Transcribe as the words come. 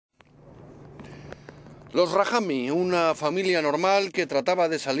Los Rahami, una familia normal que trataba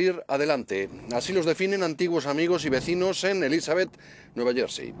de salir adelante. Así los definen antiguos amigos y vecinos en Elizabeth, Nueva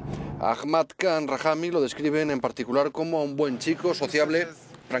Jersey. Ahmad Khan Rahami lo describen en particular como un buen chico, sociable,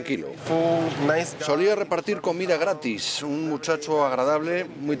 tranquilo. Solía repartir comida gratis, un muchacho agradable,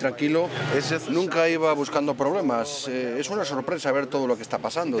 muy tranquilo. Nunca iba buscando problemas. Es una sorpresa ver todo lo que está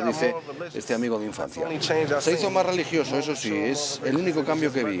pasando, dice este amigo de infancia. Se hizo más religioso, eso sí, es el único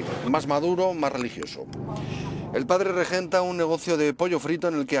cambio que vi. Más maduro, más religioso. El padre regenta un negocio de pollo frito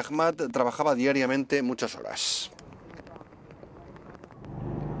en el que Ahmad trabajaba diariamente muchas horas.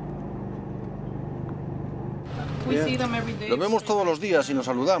 Lo vemos todos los días y nos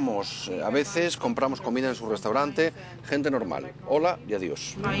saludamos. A veces compramos comida en su restaurante, gente normal. Hola y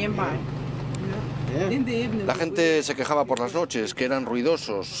adiós. La gente se quejaba por las noches, que eran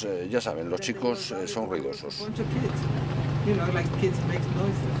ruidosos. Ya saben, los chicos son ruidosos.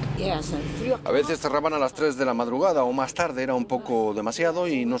 A veces cerraban a las 3 de la madrugada o más tarde, era un poco demasiado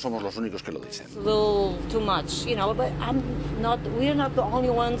y no somos los únicos que lo dicen. We're not the only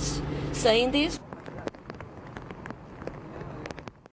ones saying this.